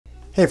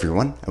Hey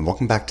everyone, and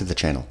welcome back to the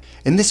channel.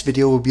 In this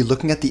video, we'll be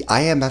looking at the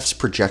IMF's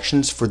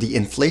projections for the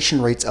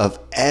inflation rates of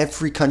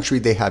every country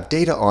they have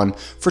data on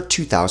for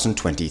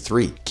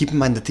 2023. Keep in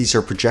mind that these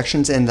are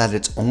projections and that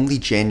it's only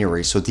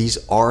January, so these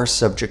are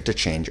subject to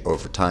change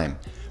over time.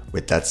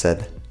 With that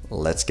said,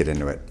 let's get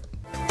into it.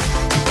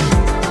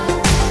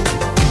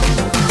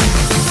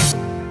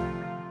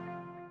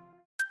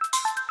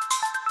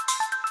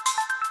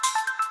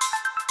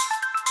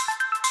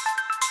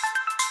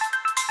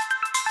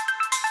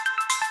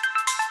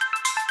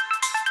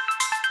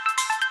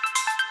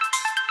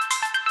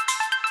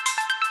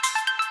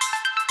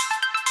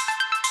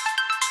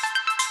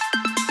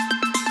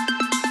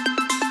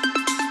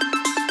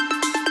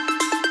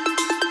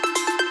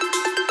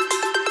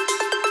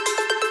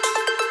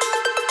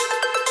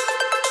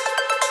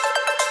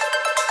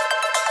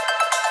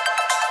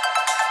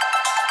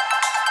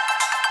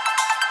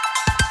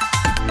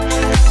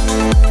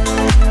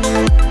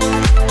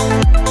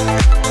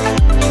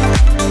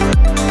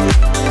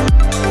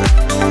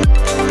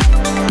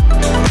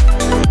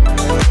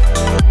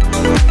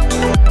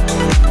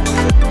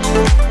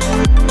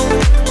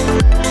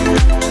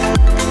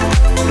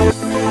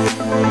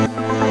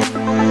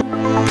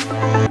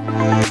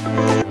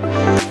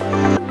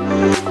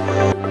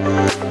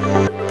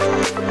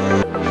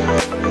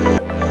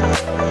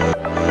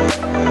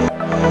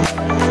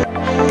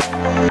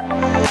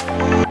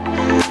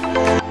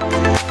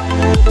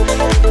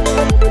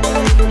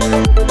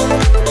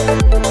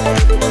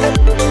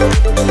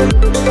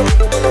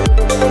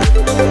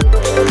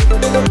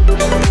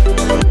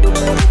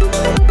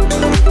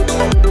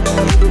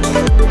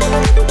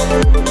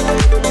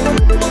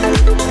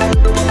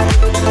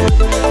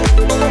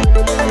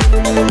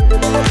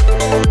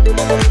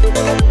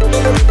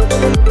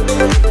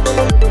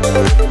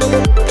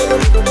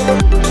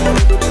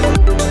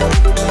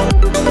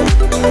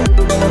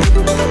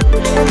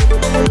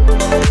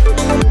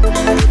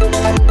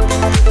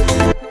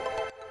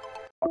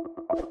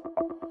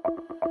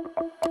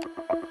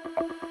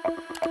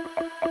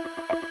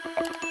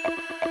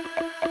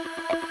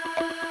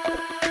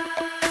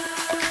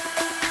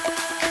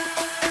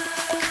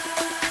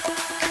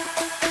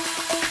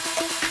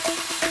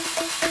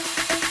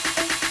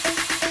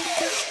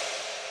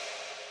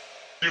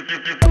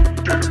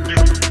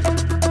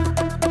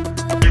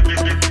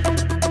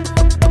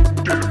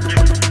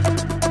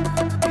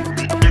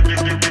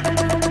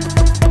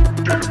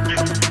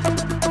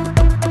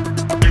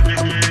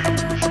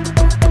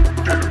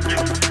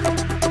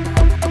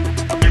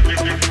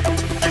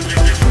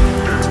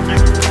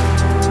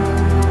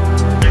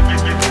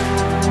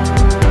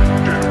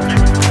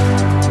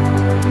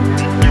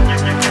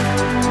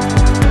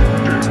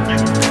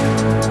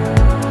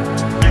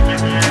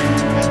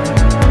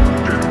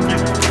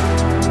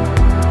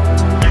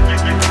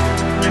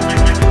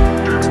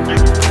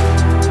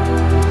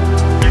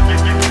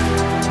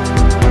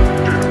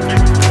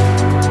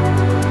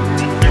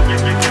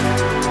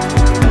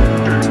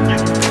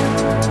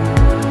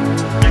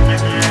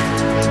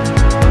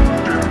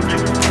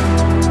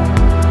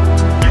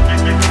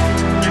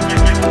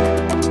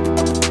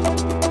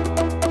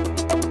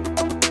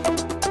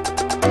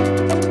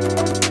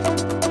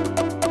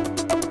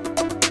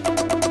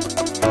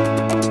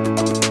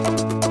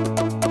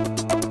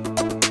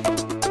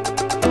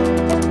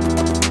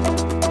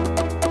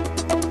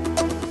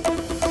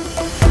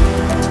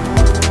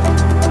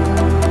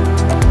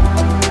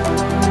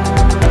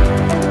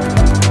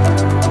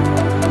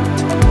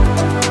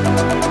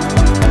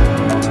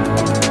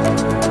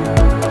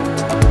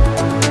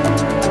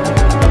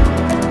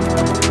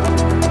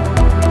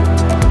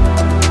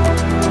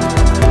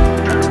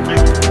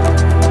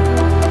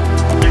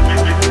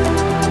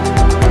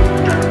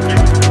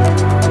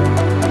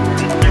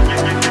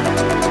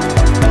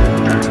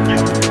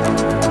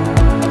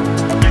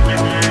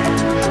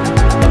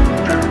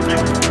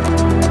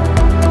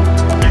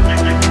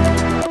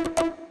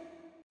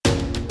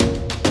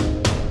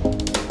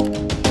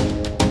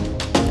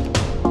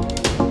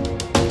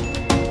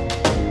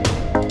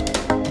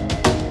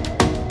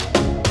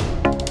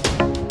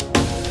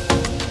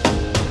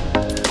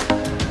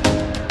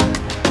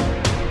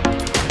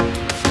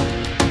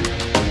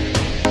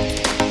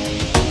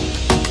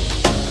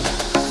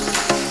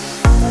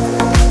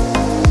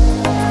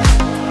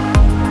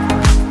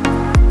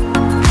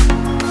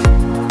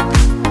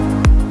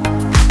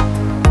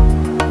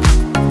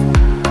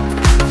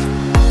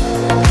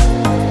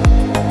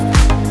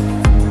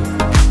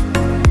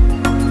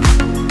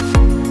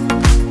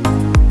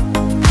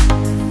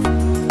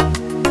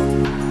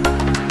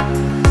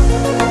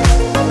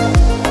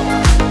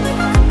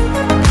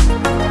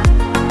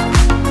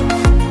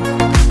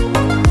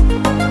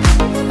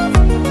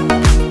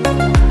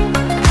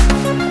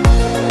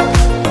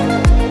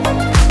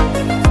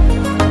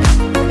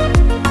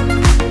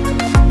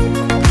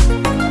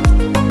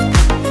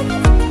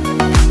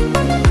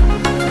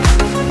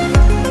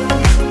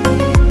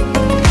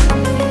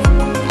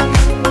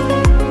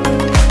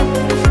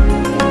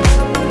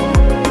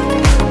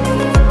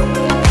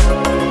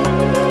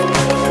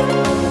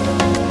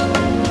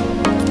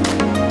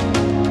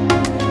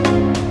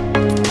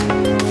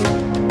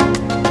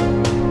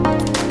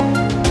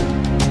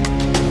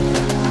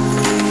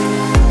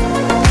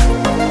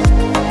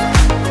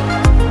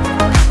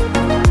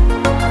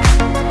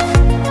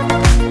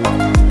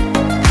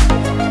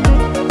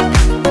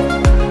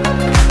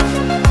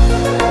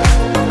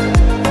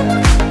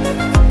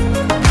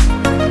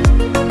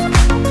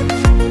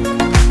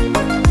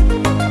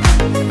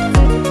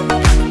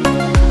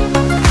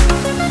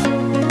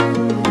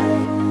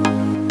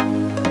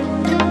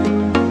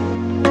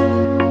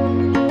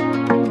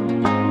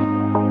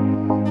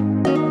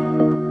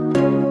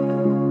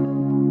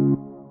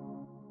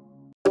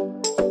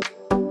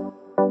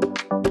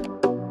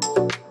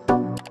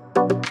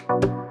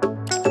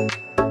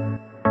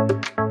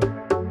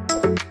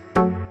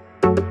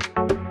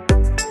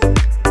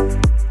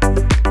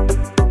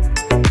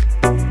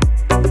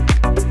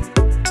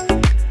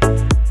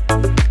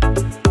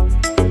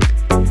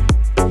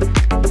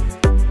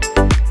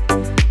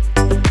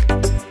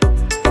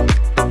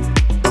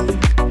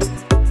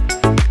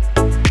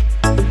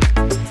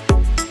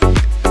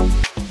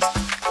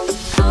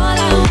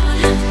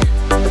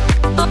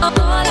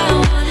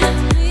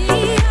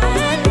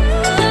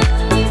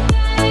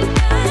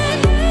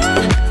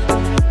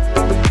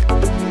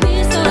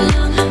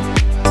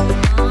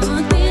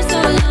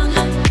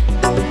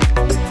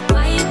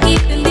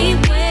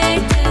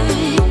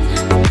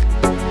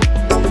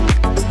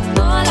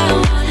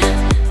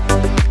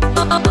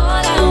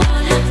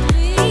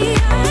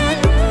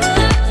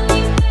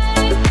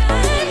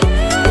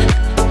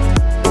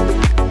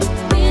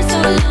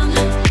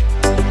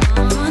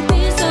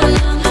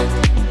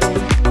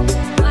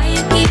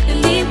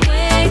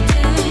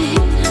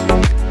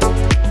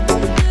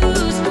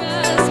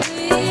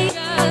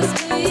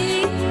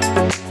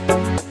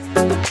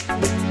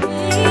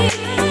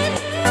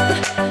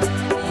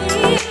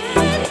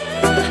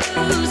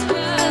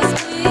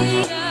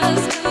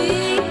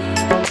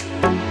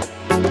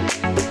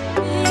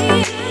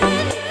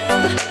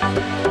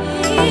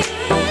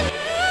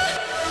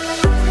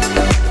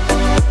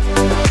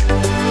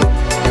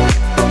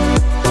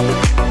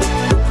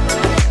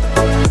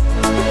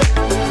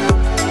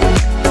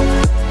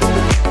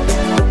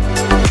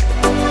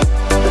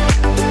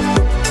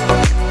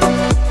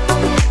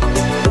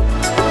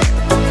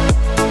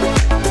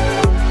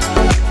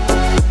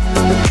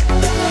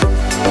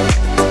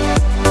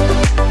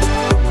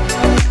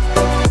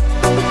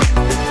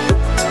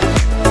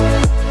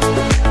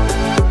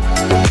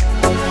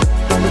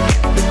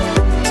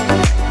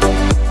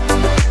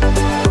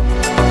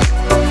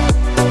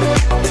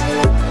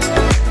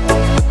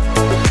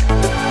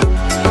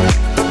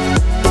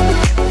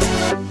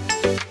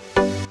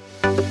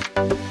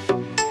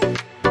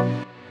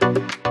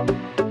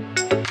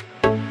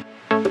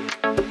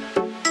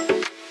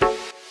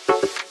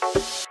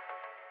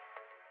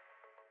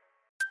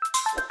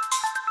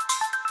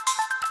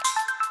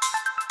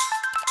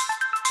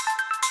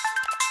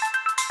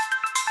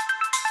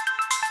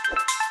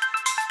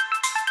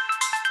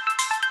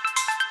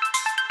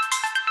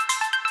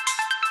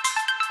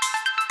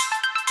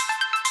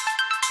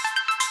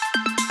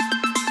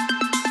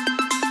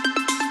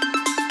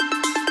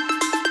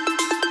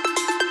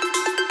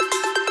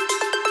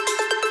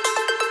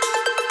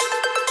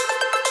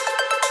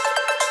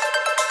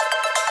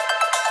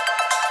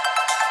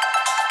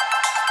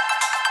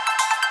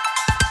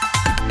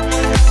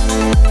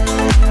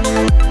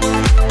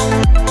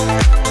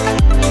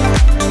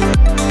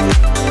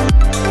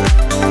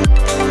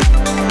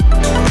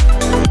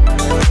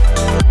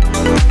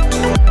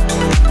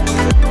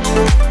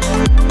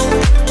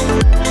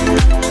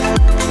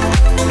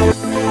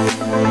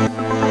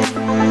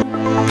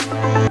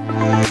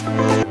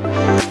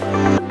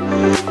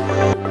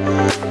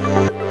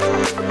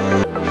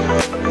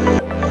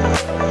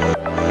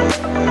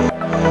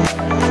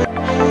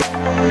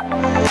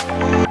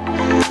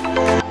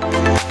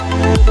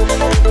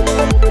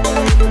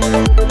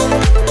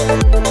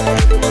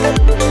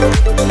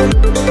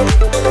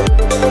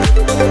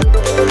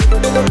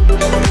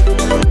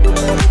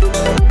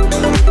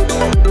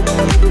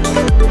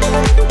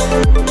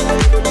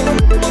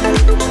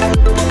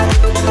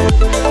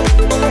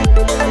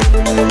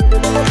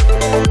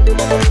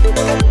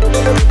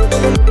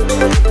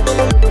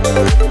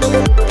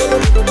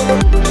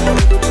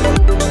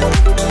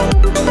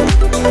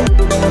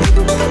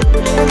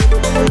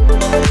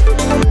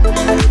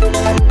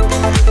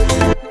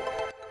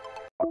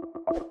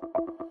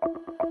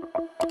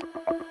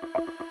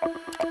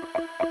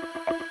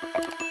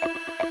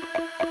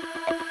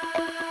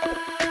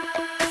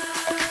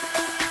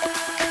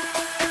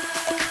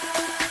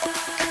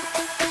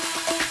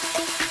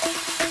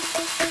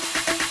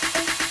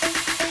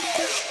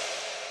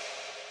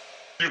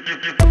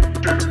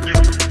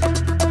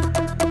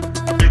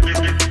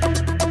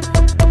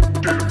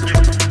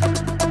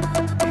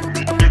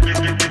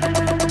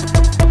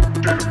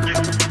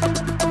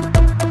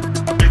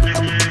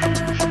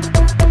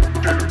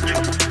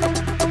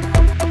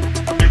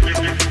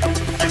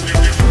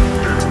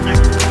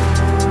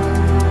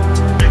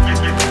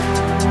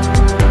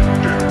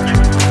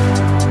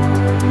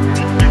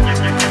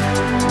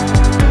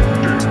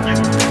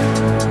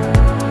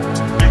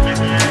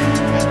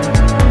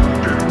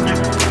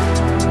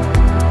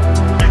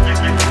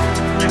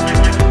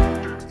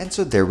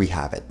 So there we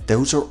have it.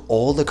 Those are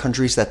all the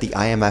countries that the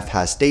IMF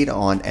has data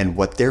on and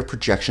what their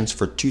projections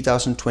for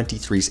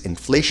 2023's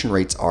inflation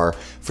rates are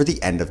for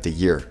the end of the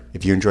year.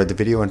 If you enjoyed the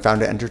video and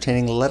found it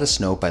entertaining, let us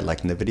know by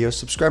liking the video,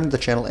 subscribing to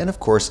the channel, and of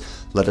course,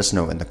 let us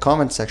know in the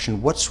comments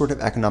section what sort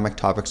of economic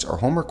topics or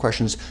homework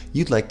questions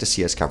you'd like to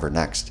see us cover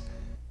next.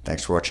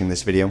 Thanks for watching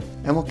this video,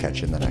 and we'll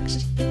catch you in the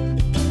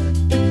next.